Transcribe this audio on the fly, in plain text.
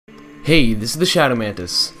Hey, this is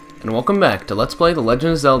TheShadowMantis, and welcome back to Let's Play The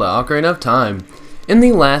Legend of Zelda Ocarina of Time. In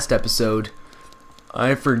the last episode,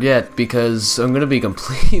 I forget because I'm gonna be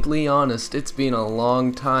completely honest, it's been a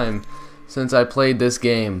long time since I played this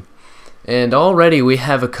game. And already we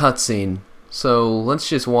have a cutscene, so let's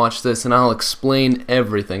just watch this and I'll explain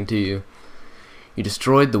everything to you. You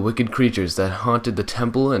destroyed the wicked creatures that haunted the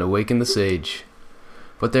temple and awakened the sage.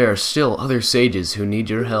 But there are still other sages who need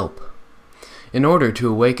your help. In order to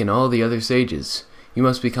awaken all the other sages, you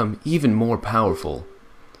must become even more powerful.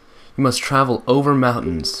 You must travel over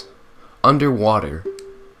mountains, underwater,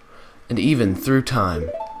 and even through time.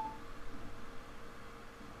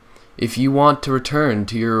 If you want to return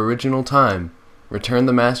to your original time, return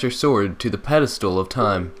the Master Sword to the pedestal of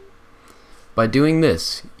time. By doing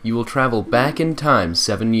this, you will travel back in time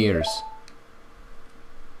 7 years.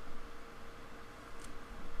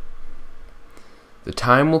 The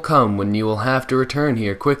time will come when you will have to return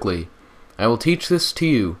here quickly. I will teach this to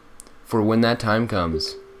you for when that time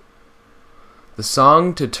comes. The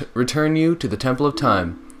song to return you to the Temple of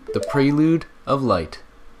Time, the Prelude of Light.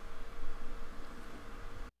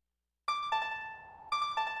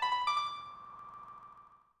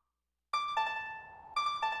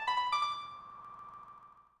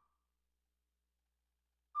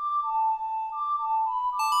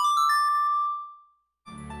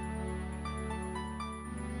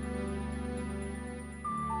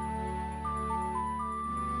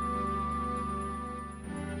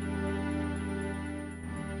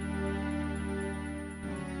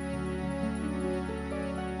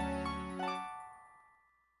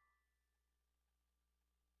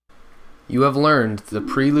 You have learned the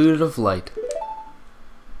Prelude of Light.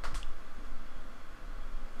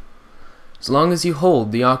 As long as you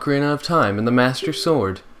hold the Ocarina of Time and the Master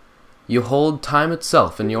Sword, you hold time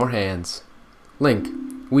itself in your hands. Link,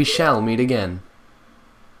 we shall meet again.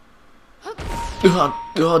 Oh,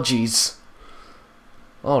 jeez.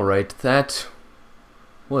 Alright, that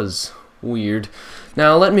was weird.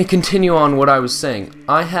 Now let me continue on what I was saying.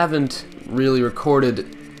 I haven't really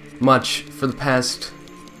recorded much for the past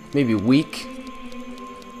maybe a week,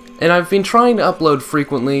 and I've been trying to upload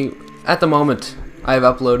frequently. At the moment, I've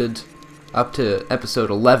uploaded up to episode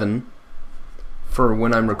 11 for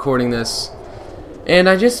when I'm recording this, and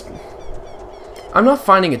I'm not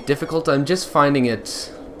finding it difficult, I'm just finding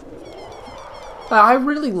it, I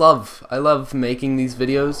love making these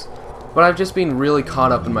videos, but I've just been really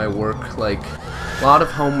caught up in my work, like a lot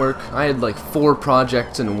of homework. I had like 4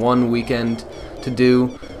 projects in one weekend to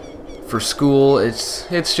do for school.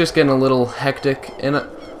 It's just getting a little hectic, and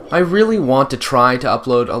I really want to try to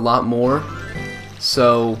upload a lot more,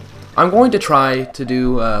 so I'm going to try to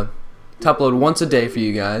do to upload once a day for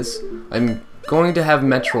you guys. I'm going to have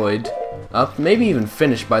Metroid up, maybe even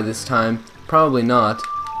finished by this time. Probably not.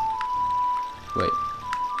 Wait.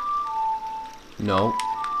 No.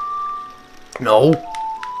 No.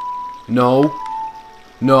 No.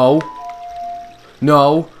 No.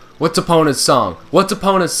 No. What's Epona's song? What's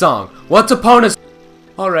Epona's song? What's Epona's...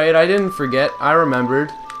 Alright, I didn't forget. I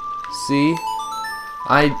remembered. See?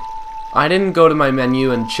 I didn't go to my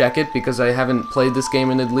menu and check it because I haven't played this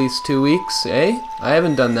game in at least 2 weeks, eh? I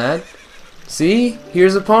haven't done that. See?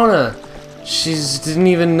 Here's Epona. She didn't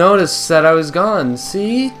even notice that I was gone.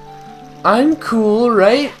 See? I'm cool,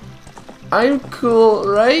 right? I'm cool,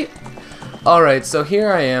 right? Alright, so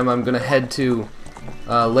here I am. I'm gonna head to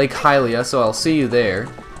Lake Hylia, so I'll see you there.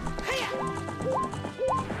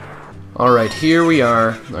 Alright, here we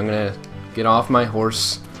are. I'm gonna get off my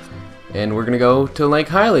horse, and we're gonna go to Lake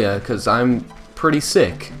Hylia, because I'm pretty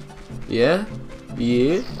sick. Yeah?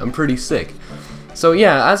 Yeah? I'm pretty sick. So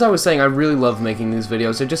yeah, as I was saying, I really love making these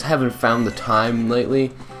videos. I just haven't found the time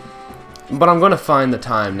lately, but I'm gonna find the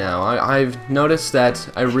time now. I've noticed that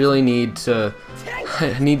I really need to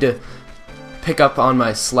pick up on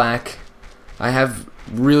my slack. I have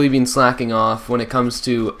really been slacking off when it comes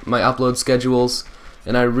to my upload schedules,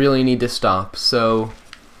 and I really need to stop. So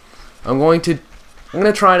I'm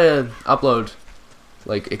gonna try to upload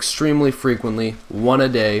like extremely frequently, one a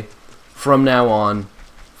day from now on,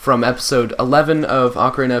 from episode 11 of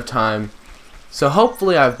Ocarina of Time. So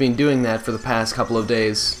hopefully I've been doing that for the past couple of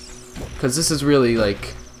days, because this is really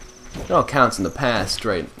like, it all counts in the past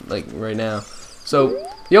right now. So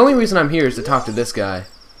the only reason I'm here is to talk to this guy.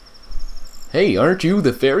 Hey, aren't you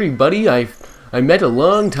the fairy buddy I met a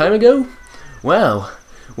long time ago? Wow.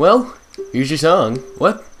 Well, here's your song.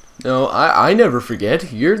 What? No, I never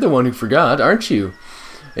forget. You're the one who forgot, aren't you?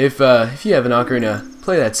 If you have an ocarina,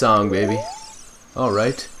 play that song, baby.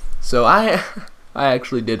 Alright. So I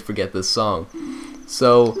actually did forget this song.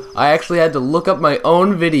 So I actually had to look up my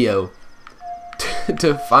own video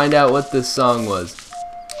to find out what this song was.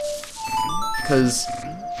 Because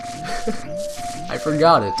I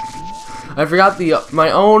forgot it. I forgot my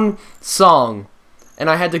own song, and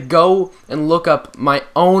I had to go and look up my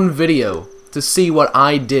own video to see what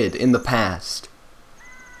I did in the past.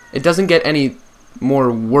 It doesn't get any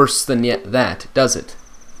more worse than that, does it?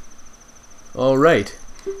 Alright.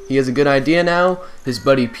 He has a good idea now. His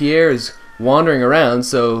buddy Pierre is wandering around,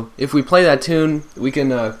 so if we play that tune, we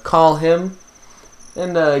can call him.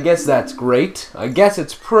 And I guess that's great. I guess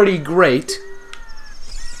it's pretty great.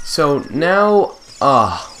 So now,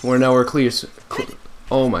 we're nowhere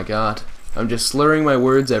oh my god. I'm just slurring my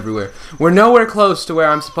words everywhere. We're nowhere close to where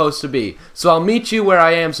I'm supposed to be. So I'll meet you where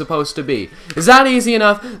I am supposed to be. Is that easy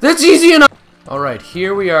enough? That's easy enough! Alright,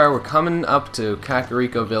 here we are. We're coming up to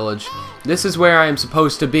Kakariko Village. This is where I am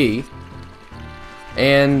supposed to be.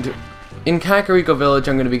 And in Kakariko Village,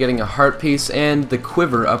 I'm going to be getting a heart piece and the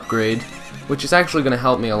quiver upgrade, which is actually going to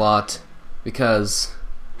help me a lot, because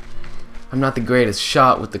I'm not the greatest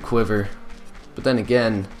shot with the quiver. But then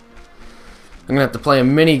again, I'm going to have to play a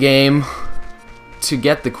mini game to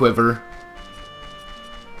get the quiver.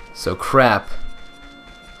 So crap.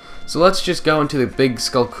 So let's just go into the big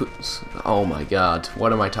oh my god,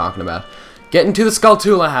 what am I talking about? Get into the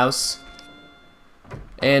Skulltula house.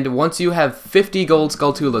 And once you have 50 gold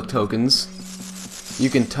Skulltula tokens, you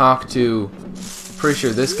can talk to, pretty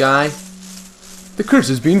sure this guy. The curse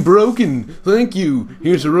has been broken. Thank you.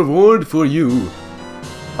 Here's a reward for you.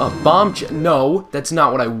 A bomb no, that's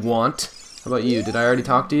not what I want. How about you? Did I already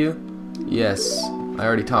talk to you? Yes, I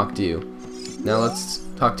already talked to you. Now let's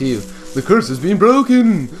talk to you. The curse has been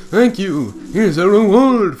broken. Thank you. Here's a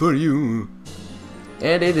reward for you.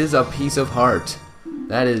 And it is a piece of heart.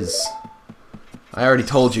 That is... I already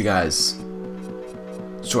told you guys.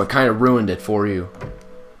 So I kind of ruined it for you.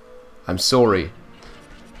 I'm sorry.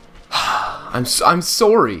 I'm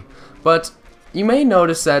sorry. But you may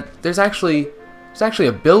notice that there's actually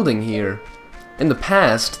a building here. In the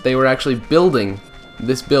past, they were actually building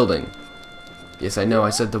this building. Yes, I know I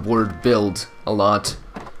said the word build a lot.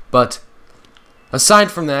 But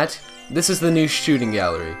aside from that, this is the new shooting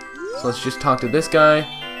gallery. So let's just talk to this guy.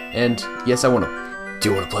 And yes, I want to... Do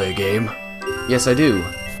you want to play a game? Yes, I do.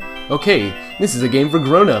 Okay, this is a game for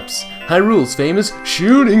grown-ups. Hyrule's famous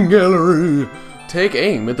shooting gallery. Take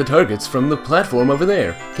aim at the targets from the platform over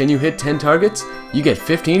there. Can you hit 10 targets? You get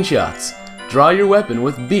 15 shots. Draw your weapon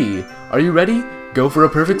with B. Are you ready? Go for a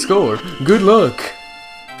perfect score. Good luck.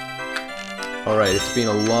 Alright, it's been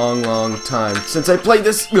a long, long time since I played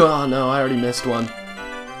this. Oh no, I already missed one.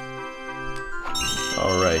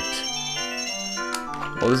 Alright.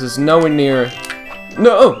 Well, this is nowhere near...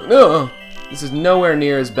 No! This is nowhere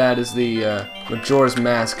near as bad as the Majora's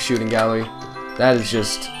Mask shooting gallery. That is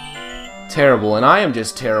just terrible, and I am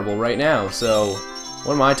just terrible right now, so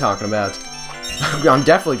what am I talking about? I'm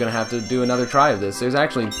definitely going to have to do another try of this. There's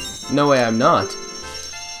actually no way I'm not.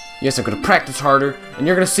 Yes, I'm going to practice harder, and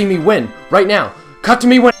you're going to see me win right now. Cut to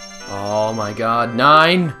me win. Oh my god,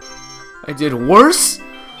 9. I did worse?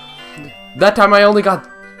 That time I only got...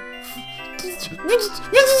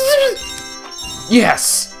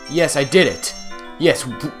 Yes! Yes, I did it. Yes,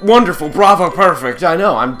 wonderful, bravo, perfect. I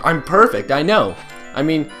know, I'm perfect, I know. I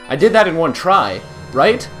mean, I did that in one try,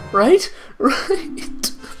 right? Right?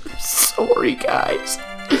 Sorry, guys.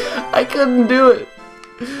 I couldn't do it.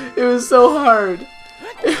 It was so hard.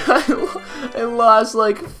 I lost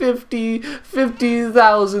like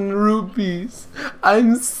 50,000 rupees.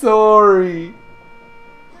 I'm sorry.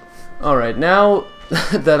 Alright, now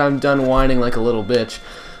that I'm done whining like a little bitch,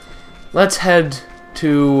 let's head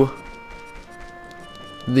to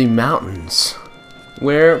the mountains,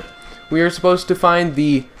 where we are supposed to find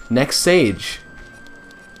the next sage.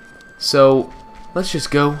 So, let's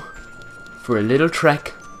just go for a little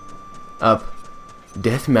trek up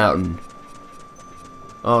Death Mountain.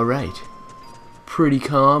 Alright. Pretty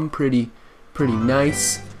calm, pretty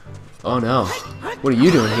nice. Oh no. What are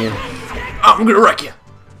you doing here? I'm gonna wreck you!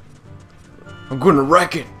 I'm gonna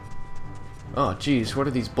wreck it! Oh jeez, what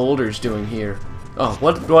are these boulders doing here? Oh,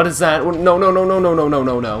 what is that?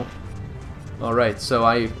 No. Alright, so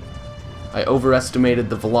I overestimated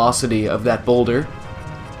the velocity of that boulder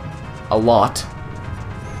a lot.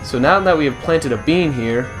 So now that we have planted a bean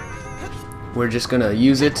here, we're just gonna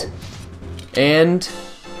use it, and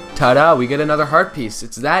ta-da, we get another heart piece.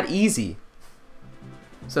 It's that easy.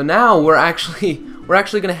 So now we're actually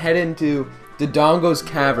gonna head into Dodongo's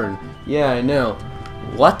cavern. Yeah, I know.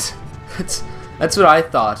 What? That's what I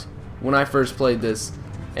thought when I first played this,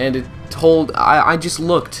 and it told... I just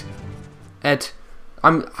looked at...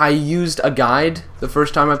 I used a guide the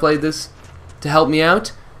first time I played this to help me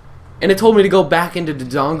out,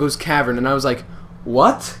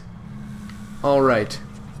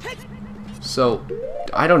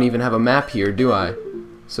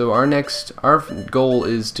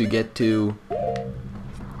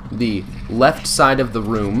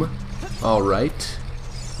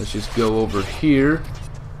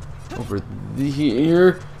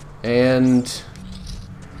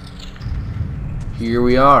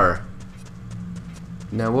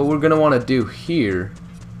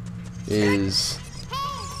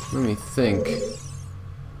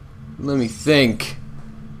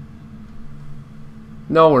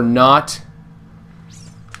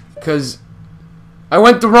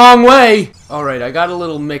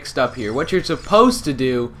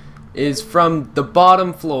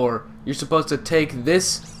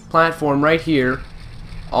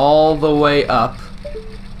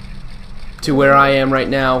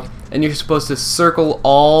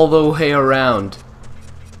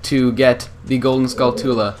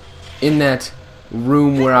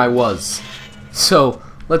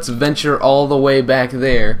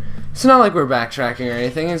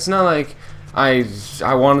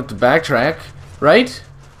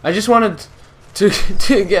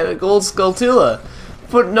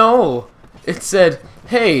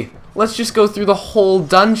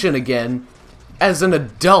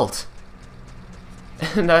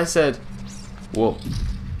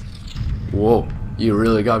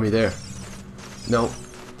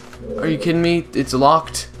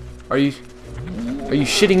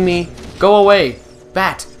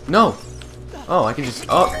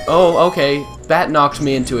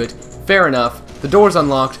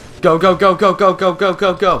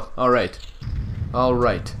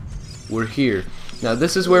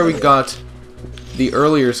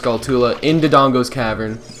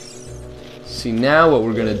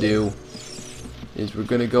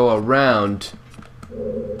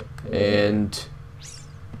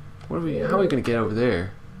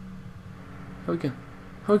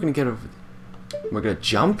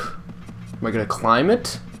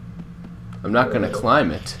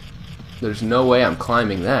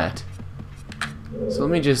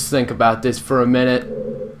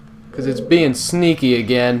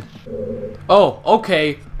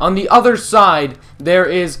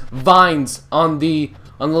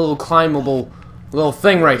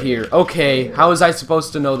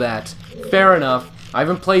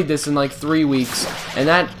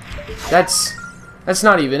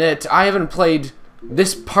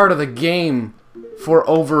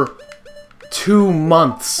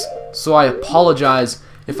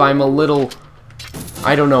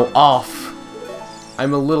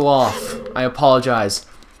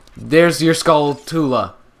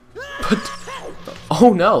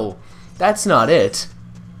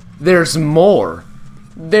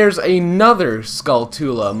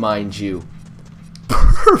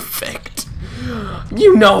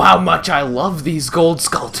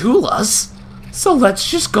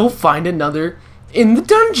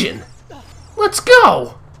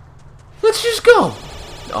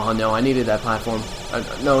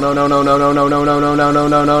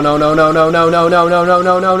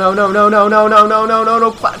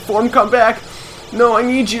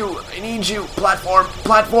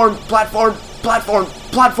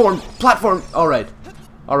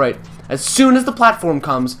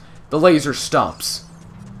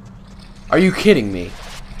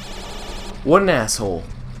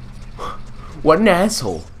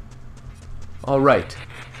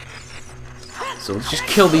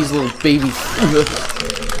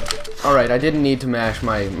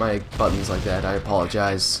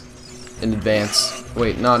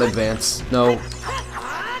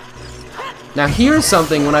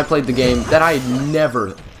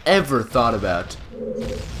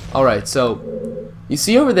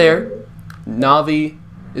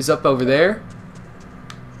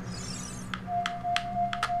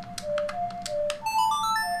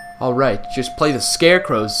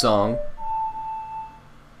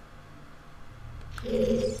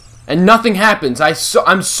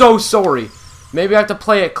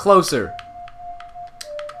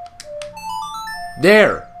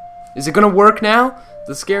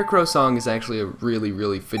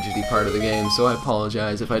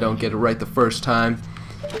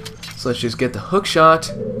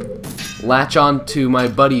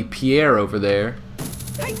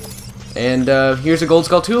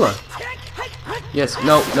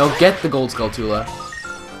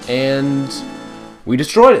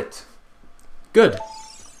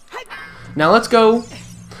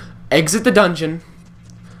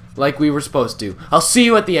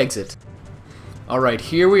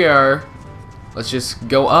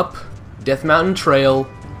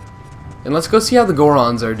 And let's go see how the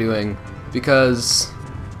Gorons are doing. Because,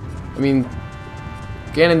 I mean,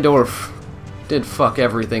 Ganondorf did fuck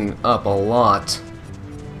everything up a lot.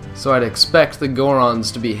 So I'd expect the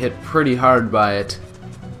Gorons to be hit pretty hard by it.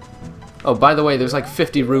 Oh, by the way, there's like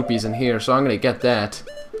 50 rupees in here, so I'm gonna get that.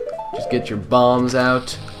 Just get your bombs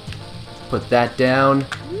out. Put that down.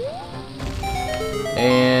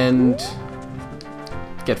 And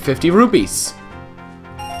get 50 rupees.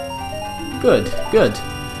 Good, good.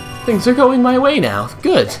 Things are going my way now.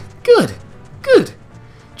 Good, good, good.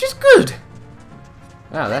 Just good.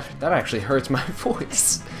 Wow, that actually hurts my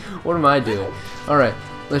voice. What am I doing? Alright,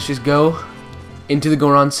 let's just go into the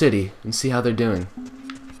Goron City and see how they're doing.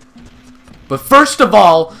 But first of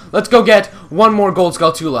all, let's go get one more Gold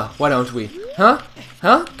Skulltula. Why don't we? Huh?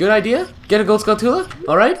 Huh? Good idea? Get a Gold Skulltula?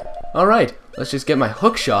 Alright? Alright. Let's just get my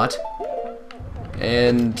hook shot.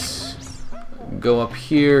 And go up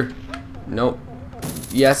here. Nope.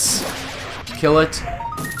 Yes. Kill it.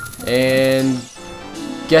 And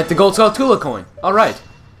get the Gold Skulltula coin. Alright.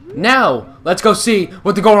 Now, let's go see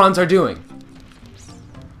what the Gorons are doing.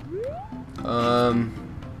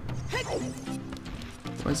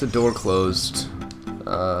 Why is the door closed?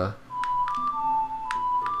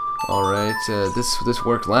 Alright, this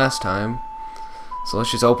worked last time. So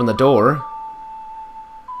let's just open the door.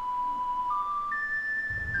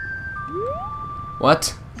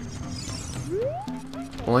 What?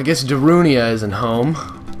 Well, I guess Darunia isn't home.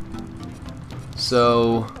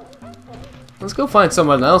 So let's go find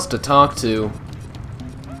someone else to talk to.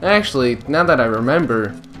 Actually, now that I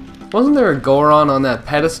remember, wasn't there a Goron on that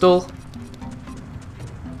pedestal?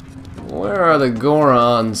 Where are the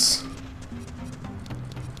Gorons?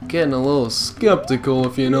 Getting a little skeptical,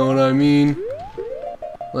 if you know what I mean.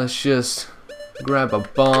 Let's just grab a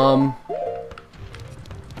bomb.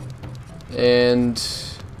 And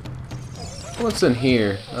what's in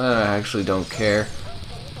here? I actually don't care.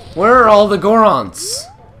 Where are all the Gorons?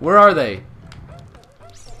 Where are they?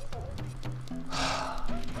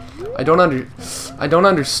 I don't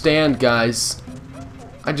understand, guys.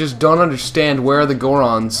 I just don't understand. Where are the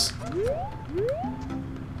Gorons?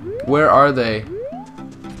 Where are they?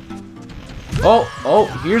 Oh,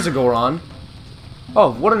 here's a Goron.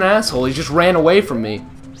 Oh, what an asshole. He just ran away from me.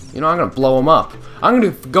 You know, I'm gonna blow him up. I'm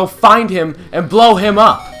gonna go find him and blow him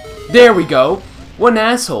up. There we go. What an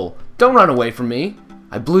asshole. Don't run away from me.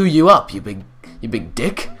 I blew you up, you big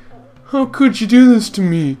dick. How could you do this to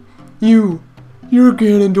me? You're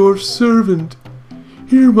Ganondorf's servant.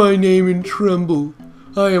 Hear my name and tremble.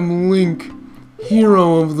 I am Link,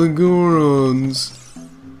 hero of the Gorons.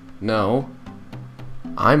 No.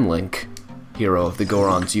 I'm Link, hero of the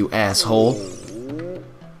Gorons, you asshole.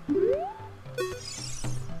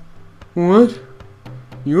 What?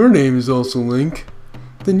 Your name is also Link?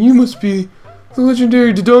 Then you must be the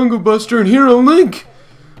legendary Dodongo Buster and hero Link!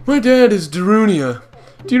 My dad is Darunia.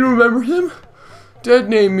 Do you remember him? Dad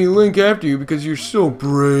named me Link after you because you're so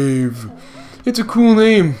brave. It's a cool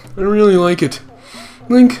name. I really like it.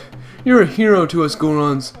 Link, you're a hero to us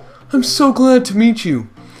Gorons. I'm so glad to meet you.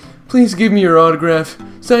 Please give me your autograph.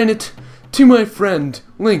 Sign it to my friend,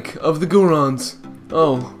 Link of the Gorons.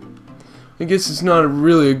 Oh, I guess it's not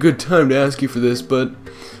really a good time to ask you for this, but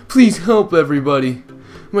please help everybody.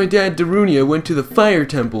 My dad Darunia went to the fire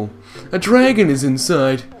temple. A dragon is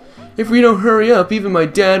inside. If we don't hurry up, even my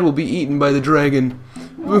dad will be eaten by the dragon.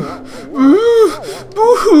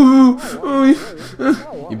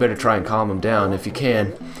 You better try and calm him down if you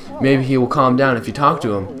can. Maybe he will calm down if you talk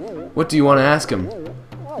to him. What do you want to ask him?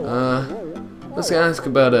 Let's ask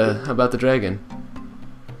about the dragon.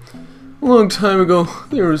 A long time ago,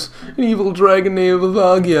 there was an evil dragon named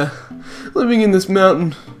Volvagia living in this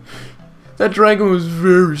mountain. That dragon was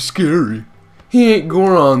very scary. He ate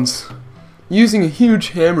Gorons. Using a huge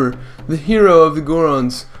hammer, the hero of the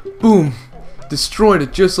Gorons, boom, destroyed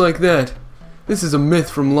it just like that. This is a myth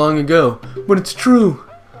from long ago, but it's true.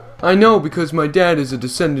 I know because my dad is a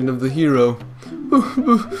descendant of the hero.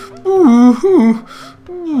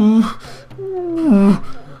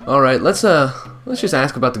 Alright, let's just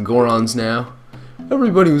ask about the Gorons now.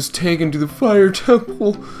 Everybody was taken to the fire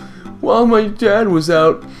temple. While my dad was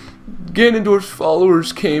out, Ganondorf's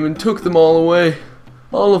followers came and took them all away.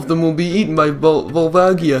 All of them will be eaten by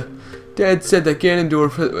Volvagia. Dad said that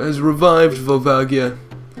Ganondorf has revived Volvagia.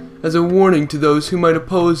 As a warning to those who might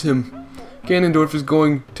oppose him, Ganondorf is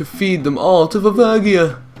going to feed them all to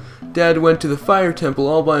Volvagia. Dad went to the fire temple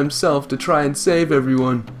all by himself to try and save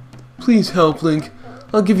everyone. Please help, Link.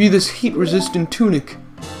 I'll give you this heat-resistant tunic.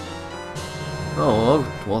 Oh,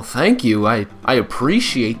 well, thank you. I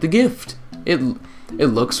appreciate the gift. It'll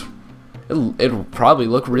probably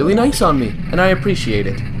look really nice on me, and I appreciate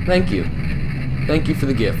it. Thank you. Thank you for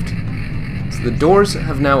the gift. So the doors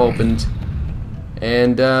have now opened,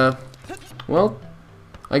 and, well,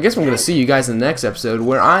 I guess I'm going to see you guys in the next episode,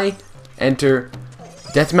 where I enter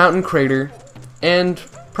Death Mountain Crater, and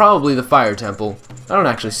probably the Fire Temple. I don't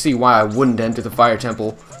actually see why I wouldn't enter the Fire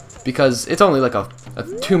Temple, because it's only like a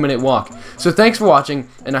 2-minute walk. So thanks for watching,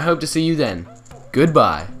 and I hope to see you then.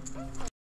 Goodbye.